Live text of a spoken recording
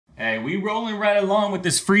Hey, we rolling right along with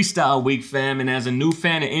this freestyle week, fam, and as a new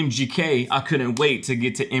fan of MGK, I couldn't wait to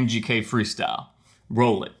get to MGK Freestyle.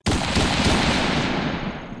 Roll it.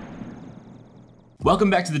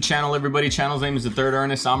 Welcome back to the channel, everybody. Channel's name is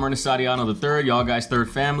TheThirdErnest. I'm Ernest Sadiano III, y'all guys'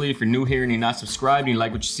 third family. If you're new here and you're not subscribed and you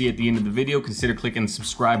like what you see at the end of the video, consider clicking the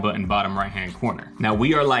subscribe button bottom right-hand corner. Now,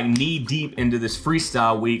 we are like knee-deep into this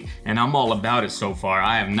freestyle week, and I'm all about it so far.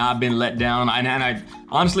 I have not been let down, and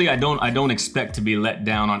honestly, I don't expect to be let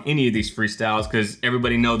down on any of these freestyles because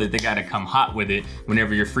everybody know that they gotta come hot with it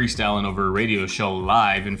whenever you're freestyling over a radio show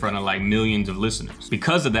live in front of like millions of listeners.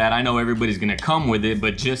 Because of that, I know everybody's gonna come with it,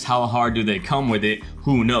 but just how hard do they come with it?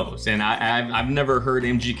 Who knows? And I've never heard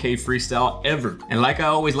MGK freestyle ever. And like I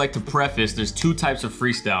always like to preface, there's two types of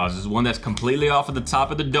freestyles. There's one that's completely off of the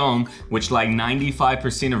top of the dome, which like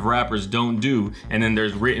 95% of rappers don't do. And then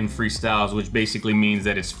there's written freestyles, which basically means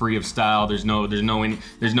that it's free of style. There's no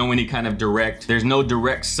any kind of direct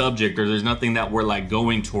subject, or there's nothing that we're like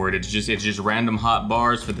going toward. It's just random hot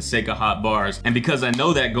bars for the sake of hot bars. And because I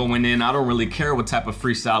know that going in, I don't really care what type of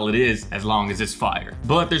freestyle it is as long as it's fire.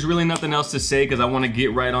 But there's really nothing else to say because I want to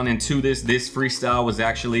get right on into this. This freestyle was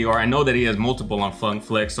actually, or I know that he has multiple on Funk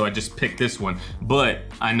Flex, so I just picked this one. But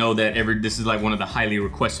I know that this is like one of the highly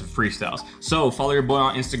requested freestyles. So follow your boy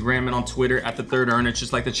on Instagram and on Twitter at TheThirdErnest,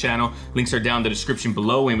 just like the channel. Links are down in the description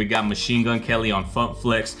below, and we got Machine Gun Kelly on Funk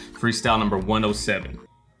Flex, freestyle number 107.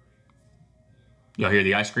 Y'all hear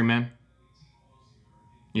the ice cream man?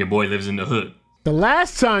 Your boy lives in the hood. The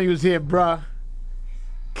last time he was here, bruh,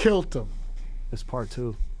 killed him. It's part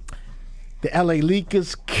 2. The LA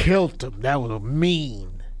Leakers killed him. That was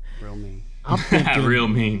mean. Real mean. I'm thinking real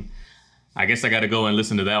mean. I guess I gotta go and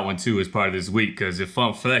listen to that one too as part of this week, because if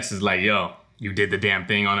Funk Flex is like, yo, you did the damn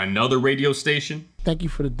thing on another radio station. Thank you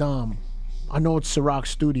for the Dom. I know it's Ciroc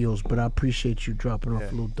Studios, but I appreciate you dropping off a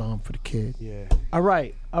little Dom for the kid. Yeah. All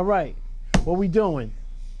right. What we doing?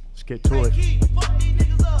 Let's get to it.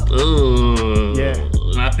 Ooh. Yeah.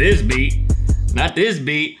 Not this beat. Not this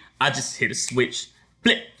beat. I just hit a switch.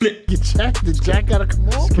 Flip, flip. The jack gotta come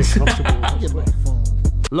off? Get comfortable. Get my phone.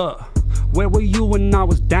 Look, where were you when I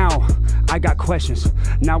was down? I got questions.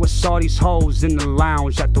 Now it's all these hoes in the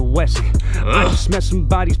lounge at the Westin. I just met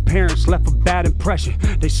somebody's parents, left a bad impression.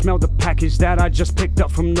 They smelled the package that I just picked up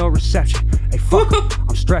from the reception. Hey, fuck,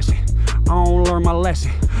 I'm stressing. I don't learn my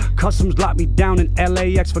lesson. Customs locked me down in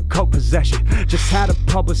LAX for coke possession. Just had a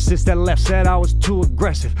publicist that left, said I was too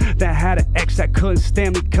aggressive. That had an ex that couldn't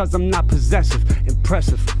stand me cause I'm not possessive.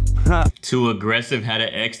 Impressive. Too aggressive, had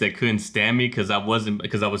an ex that couldn't stand me because I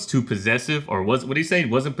was too possessive, or what did he say?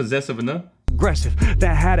 Wasn't possessive enough? Aggressive.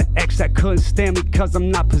 That had an ex that couldn't stand me cause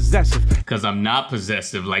I'm not possessive. Cause I'm not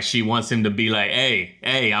possessive. Like she wants him to be like,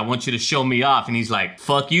 hey, I want you to show me off. And he's like,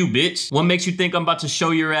 fuck you, bitch. What makes you think I'm about to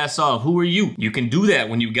show your ass off? Who are you? You can do that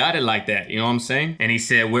when you got it like that. You know what I'm saying? And he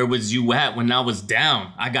said, where was you at when I was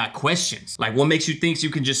down? I got questions. Like, what makes you think you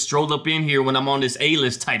can just stroll up in here when I'm on this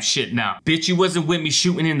A-list type shit now? Bitch, you wasn't with me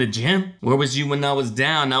shooting in the gym? Where was you when I was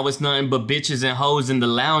down? Now it's nothing but bitches and hoes in the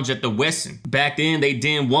lounge at the Westin. Back then they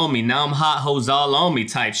didn't want me. Now I'm hot hoes all on me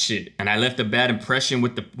type shit. And I left a bad impression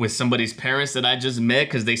with somebody's parents that I just met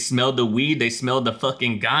because they smelled the weed, they smelled the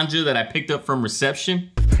fucking ganja that I picked up from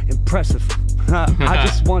reception. Impressive. I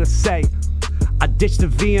just wanna say, I ditched the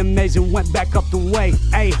VMAs and went back up the way.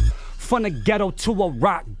 Ayy, from the ghetto to a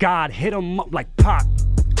rock god, hit him up like Pop.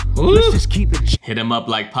 Let's just keep it. Hit him up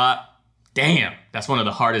like Pop. Damn, that's one of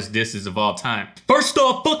the hardest disses of all time. First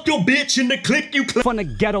off, fuck your bitch in the click you click. From the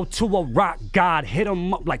ghetto to a rock god, hit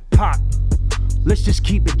him up like Pop. Let's just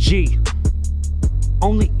keep it G.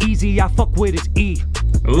 Only easy I fuck with is E.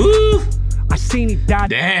 Ooh. I seen he died.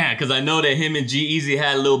 Damn, cause I know that him and G-Eazy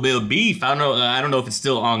had a little bit of beef. I don't know if it's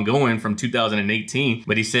still ongoing from 2018,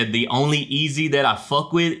 but he said the only easy that I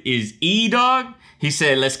fuck with is E, dog. He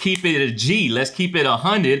said, let's keep it a G. Let's keep it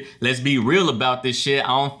 100. Let's be real about this shit.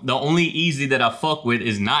 The only easy that I fuck with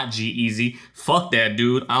is not G-Eazy. Fuck that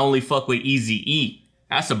dude. I only fuck with Eazy-E.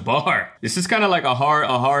 That's a bar. This is kind of like a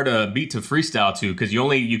hard beat to freestyle to, because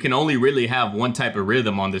you can only really have one type of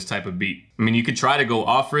rhythm on this type of beat. I mean, you could try to go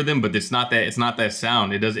off rhythm, but it's not that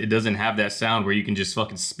sound. It doesn't have that sound where you can just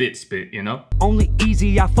fucking spit, you know? Only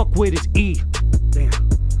easy I fuck with is E. Damn.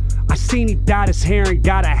 I seen he dyed his hair and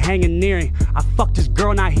got a hanging near him. I fucked his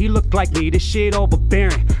girl, now he look like me. This shit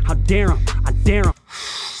overbearing. How dare him? I dare him.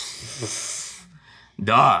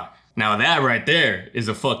 Dog. Now that right there is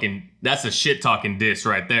that's a shit talking diss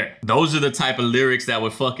right there. Those are the type of lyrics that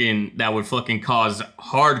would fucking cause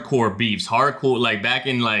hardcore beefs. Hardcore, like back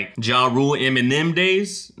in like Ja Rule, Eminem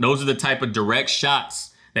days. Those are the type of direct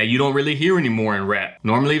shots that you don't really hear anymore in rap.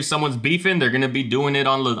 Normally if someone's beefing, they're gonna be doing it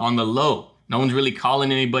on the low. No one's really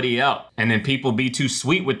calling anybody out. And then people be too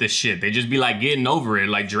sweet with this shit. They just be like getting over it,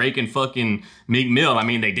 like Drake and fucking Meek Mill. I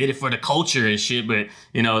mean, they did it for the culture and shit, but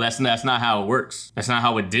you know, that's not how it works. That's not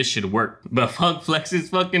how a diss should work. But Funk Flex's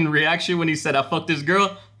fucking reaction when he said, I fucked this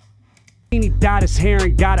girl. He dyed his hair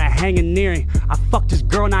and got a hanging near him. I fucked his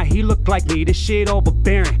girl, now he look like me. This shit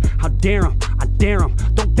overbearing. How dare him? I dare him.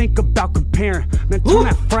 Don't think about comparing. Man, turn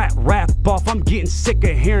that frat rap off. I'm getting sick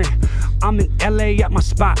of hearing. I'm in LA at my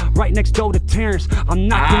spot, right next door to Terrence. I'm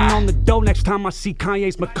knocking on the door next time I see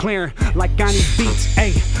Kanye's McLaren. Like I need beats,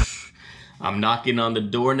 ayy. I'm knocking on the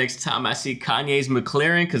door next time I see Kanye's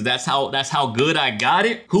McLaren, cause that's how good I got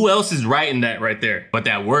it. Who else is writing that right there? But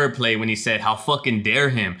that wordplay when he said, how fucking dare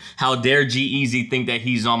him? How dare G-Eazy think that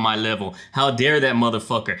he's on my level? How dare that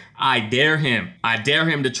motherfucker? I dare him. I dare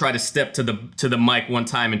him to try to step to the mic one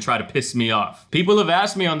time and try to piss me off. People have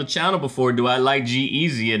asked me on the channel before, do I like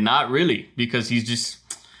G-Eazy? And not really, because he's just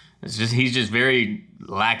very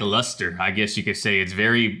lackluster, I guess you could say. It's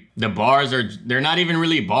very, the bars they're not even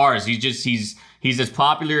really bars. He's as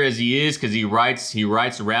popular as he is because he writes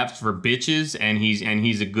raps for bitches, and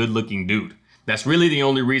he's a good looking dude. That's really the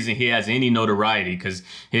only reason he has any notoriety, because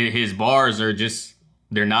his bars are just,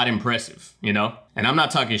 they're not impressive, you know? And I'm not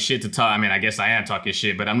talking shit to talk, I mean, I guess I am talking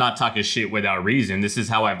shit, but I'm not talking shit without reason. This is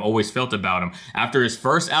how I've always felt about him. After his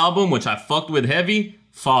first album, which I fucked with heavy,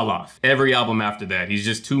 fall off. Every album after that, he's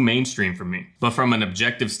just too mainstream for me. But from an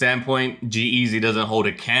objective standpoint, G-Eazy doesn't hold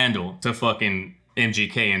a candle to fucking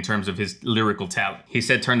MGK in terms of his lyrical talent. He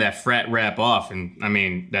said turn that frat rap off, and I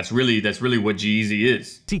mean, that's really what G-Eazy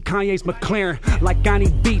is. See Kanye's McLaren, like I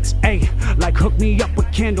need beats, ayy. Like hook me up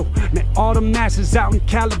with Kendall. Man, all the masses out in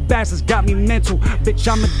Calabasas got me mental.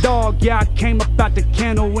 Bitch, I'm a dog, yeah, I came up out the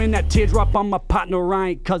kennel. When that teardrop on my partner, I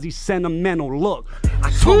ain't cause he's sentimental. Look,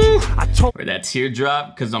 I told Or that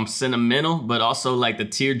teardrop, cause I'm sentimental, but also like the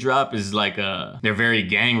teardrop is like they're very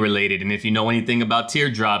gang related. And if you know anything about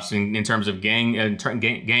teardrops in terms of gang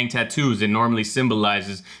tattoos, it normally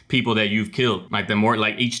symbolizes people that you've killed.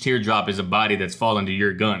 Like each teardrop is a body that's fallen to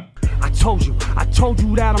your gun. I told you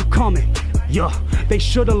that I'm coming. Yeah, they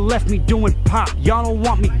should've left me doing pop. Y'all don't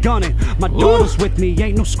want me gunning. My daughter's with me,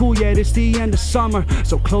 ain't no school yet, it's the end of summer.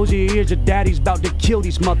 So close your ears, your daddy's about to kill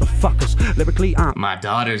these motherfuckers. Lyrically, my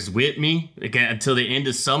daughter's with me again until the end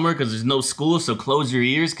of summer because there's no school, so close your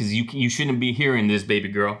ears because you shouldn't be hearing this, baby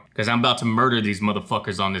girl. Because I'm about to murder these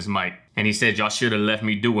motherfuckers on this mic. And he said, y'all should've left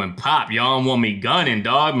me doing pop. Y'all don't want me gunning,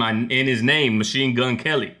 dog. In his name, Machine Gun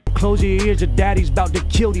Kelly. Close your ears, your daddy's about to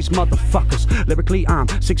kill these motherfuckers. Lyrically, I'm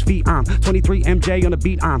 6 feet, I'm 23 MJ on the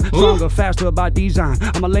beat, I'm stronger, faster by design.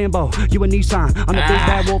 I'm a Lambo, you a Nissan. I'm the big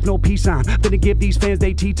bad wolf, no peace sign. Finna give these fans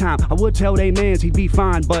they tea time. I would tell they mans he'd be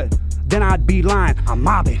fine, but then I'd be lying. I'm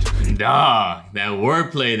mobbing. Dawg, that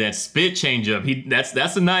wordplay, that spit change up.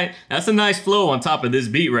 That's a nice flow on top of this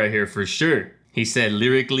beat right here for sure. He said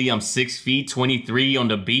lyrically, I'm 6 feet, 23 on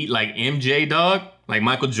the beat like MJ, dog. Like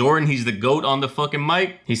Michael Jordan, he's the GOAT on the fucking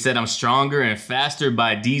mic. He said I'm stronger and faster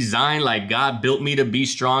by design, like God built me to be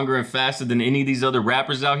stronger and faster than any of these other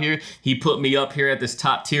rappers out here. He put me up here at this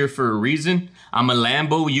top tier for a reason. I'm a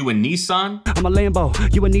Lambo, you a Nissan? I'm a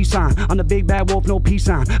Lambo, you a Nissan. I'm the big bad wolf, no peace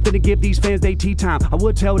sign. Finna give these fans they tea time. I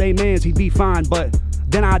would tell they mans he'd be fine, but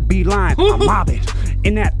then I'd be lying. I'm mobbing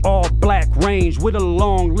in that all black range with a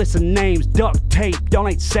long list of names. Duct tape, y'all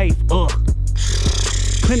ain't safe, ugh.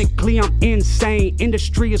 Clinically, I'm insane.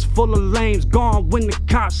 Industry is full of lames. Gone when the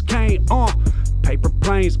cops came, paper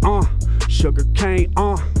planes, sugar cane,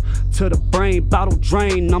 to the brain, bottle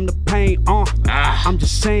drain. I'm the pain, I'm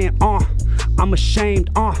just saying, I'm ashamed,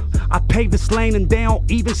 I paved this lane and they don't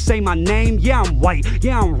even say my name. Yeah, I'm white,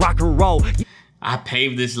 yeah, I'm rock and roll. I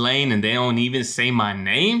paved this lane and they don't even say my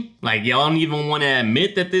name? Like y'all don't even want to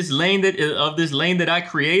admit that this lane that I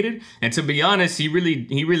created? And to be honest, he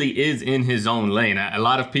really is in his own lane. A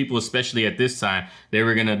lot of people, especially at this time,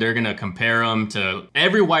 they're gonna compare him to,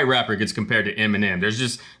 every white rapper gets compared to Eminem.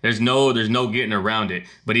 There's no getting around it.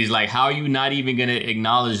 But he's like, how are you not even gonna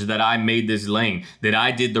acknowledge that I made this lane, that I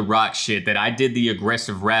did the rock shit, that I did the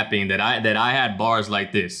aggressive rapping, that I had bars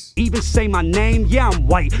like this? Even say my name, yeah, I'm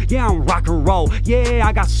white, yeah, I'm rock and roll. Yeah,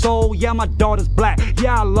 I got soul, yeah, my daughter's black.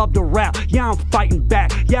 Yeah, I love to rap, yeah, I'm fighting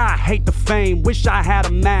back. Yeah, I hate the fame, wish I had a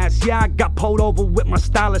mask. Yeah, I got pulled over with my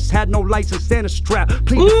stylist, had no license and a strap.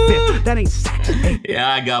 Plead the fifth, that ain't sax.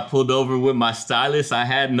 Yeah, I got pulled over with my stylist, I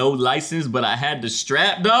had no license, but I had the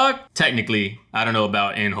strap, dog. Technically, I don't know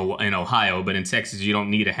about in Ohio, but in Texas, you don't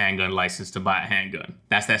need a handgun license to buy a handgun.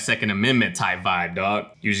 That's that Second Amendment type vibe, dog.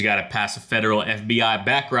 You just gotta pass a federal FBI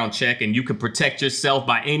background check and you can protect yourself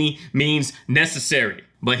by any means necessary.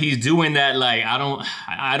 But he's doing that like, I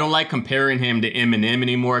don't like comparing him to Eminem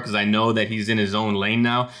anymore because I know that he's in his own lane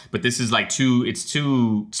now. But this is like it's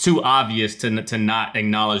too obvious to not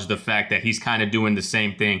acknowledge the fact that he's kind of doing the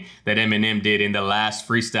same thing that Eminem did in the last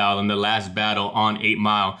freestyle, in the last battle on 8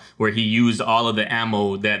 Mile, where he used all of the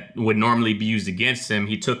ammo that would normally be used against him.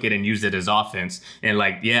 He took it and used it as offense. And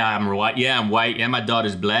like, yeah, I'm white. Yeah, my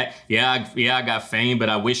daughter's black. Yeah, I got fame, but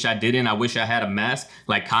I wish I didn't. I wish I had a mask.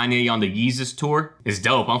 Like Kanye on the Yeezus tour. It's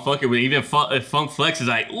dope. I'm fucking with even Funk Flex is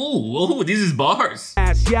like, ooh, these is bars.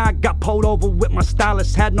 Yeah, I got pulled over with my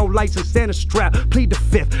stylist, had no license and a strap. Plead the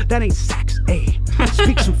fifth, that ain't sex, ayy.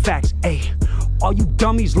 Speak some facts, ayy. All you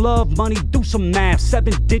dummies love money, do some math.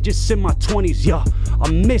 7 digits in my 20s, yeah.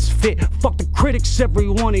 A misfit, fuck the critics, every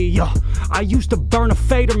one of ya. I used to burn a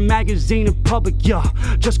Fader magazine in public, yeah.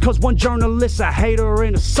 Just cause one journalist a hater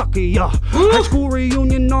and a sucker, yeah. High school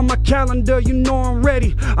reunion on my calendar, you know I'm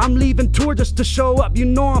ready. I'm leaving tour just to show up, you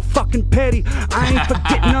know I'm fucking petty. I ain't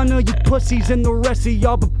forgetting none of you pussies and the rest of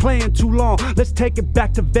y'all been playing too long. Let's take it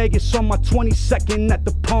back to Vegas on my 22nd at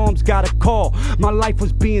the Palms, got a call. My life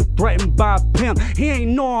was being threatened by a pimp. He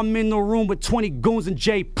ain't know I'm in the room with 20 goons and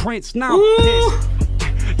Jay Prince. Now I'm pissed.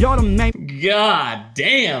 Y'all done made. God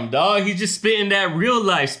damn, dog. He's just spitting that real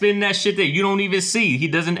life, spitting that shit that you don't even see. He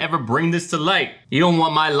doesn't ever bring this to light. You don't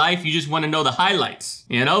want my life, you just want to know the highlights,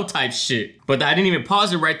 you know, type shit. But I didn't even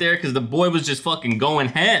pause it right there because the boy was just fucking going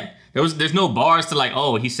ham. There's no bars to like,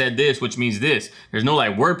 oh, he said this, which means this. There's no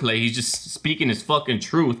like wordplay. He's just speaking his fucking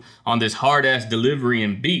truth on this hard ass delivery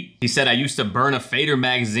and beat. He said, I used to burn a Fader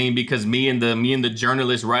magazine because me and the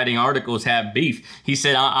journalist writing articles have beef. He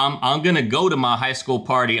said, I'm gonna go to my high school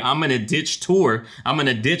party. I'm gonna ditch tour. I'm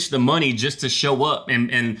gonna ditch the money just to show up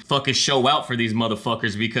and fucking show out for these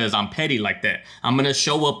motherfuckers because I'm petty like that. I'm gonna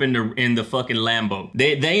show up in the fucking Lambo.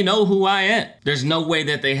 They know who I am. There's no way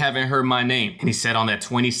that they haven't heard my name. And he said on that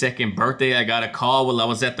 22nd birthday, I got a call while I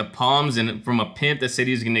was at the Palms and from a pimp that said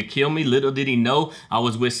he was gonna kill me. Little did he know I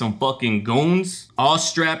was with some fucking goons, all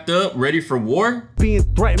strapped up, ready for war. Being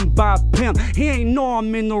threatened by a pimp. He ain't know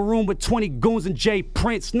I'm in the room with 20 goons and Jay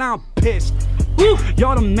Prince. Now I'm pissed.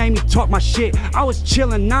 Y'all done made me talk my shit. I was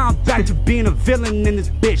chilling, now I'm back to being a villain in this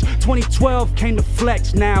bitch. 2012 came to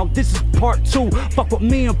flex, now this is part 2. Fuck with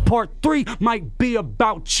me in part 3 might be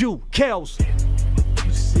about you. Kels.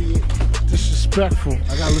 You see it? Disrespectful.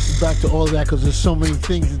 I gotta listen back to all of that because there's so many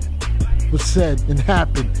things that was said and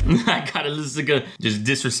happened. I gotta listen to just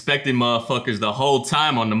disrespecting motherfuckers the whole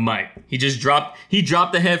time on the mic. He dropped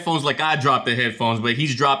the headphones like I dropped the headphones, but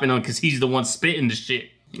he's dropping them because he's the one spitting the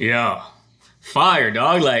shit. Yeah. Fire,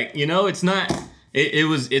 dog. Like, you know, it's not...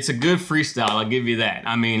 It's a good freestyle, I'll give you that.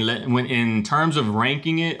 I mean, when in terms of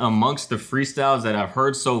ranking it amongst the freestyles that I've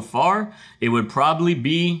heard so far, it would probably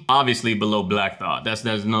be obviously below Black Thought.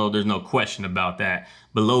 There's no question about that.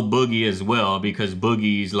 Below Boogie as well, because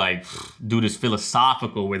Boogie's like, dude is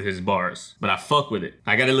philosophical with his bars. But I fuck with it.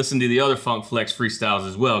 I gotta listen to the other Funk Flex freestyles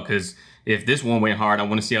as well, because if this one went hard, I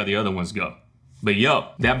want to see how the other ones go. But yo,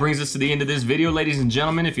 that brings us to the end of this video, ladies and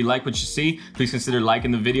gentlemen. If you like what you see, please consider liking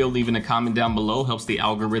the video, leaving a comment down below. Helps the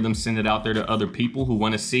algorithm send it out there to other people who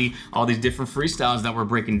want to see all these different freestyles that we're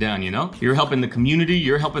breaking down, you know? You're helping the community,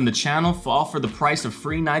 you're helping the channel fall for the price of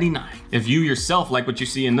free 99. If you yourself like what you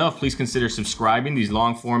see enough, please consider subscribing. These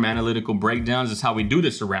long form analytical breakdowns is how we do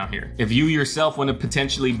this around here. If you yourself want to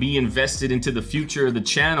potentially be invested into the future of the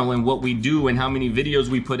channel and what we do and how many videos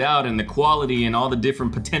we put out and the quality and all the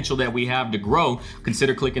different potential that we have to grow,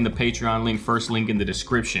 consider clicking the Patreon link, first link in the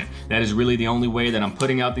description. That is really the only way that I'm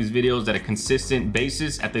putting out these videos at a consistent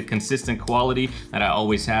basis, at the consistent quality that I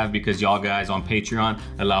always have, because y'all guys on Patreon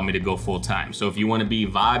allow me to go full time. So if you want to be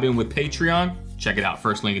vibing with Patreon, check it out,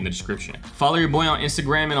 first link in the description. Follow your boy on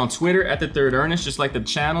Instagram and on Twitter at TheThirdErnest, just like the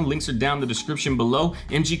channel. Links are down in the description below.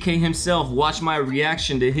 MGK himself watched my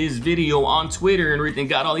reaction to his video on Twitter and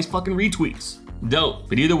got all these fucking retweets. Dope.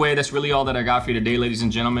 But either way, that's really all that I got for you today, ladies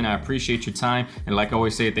and gentlemen. I appreciate your time. And like I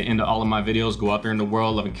always say at the end of all of my videos, go out there in the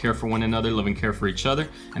world, love and care for one another, love and care for each other.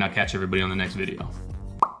 And I'll catch everybody on the next video.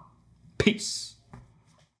 Peace.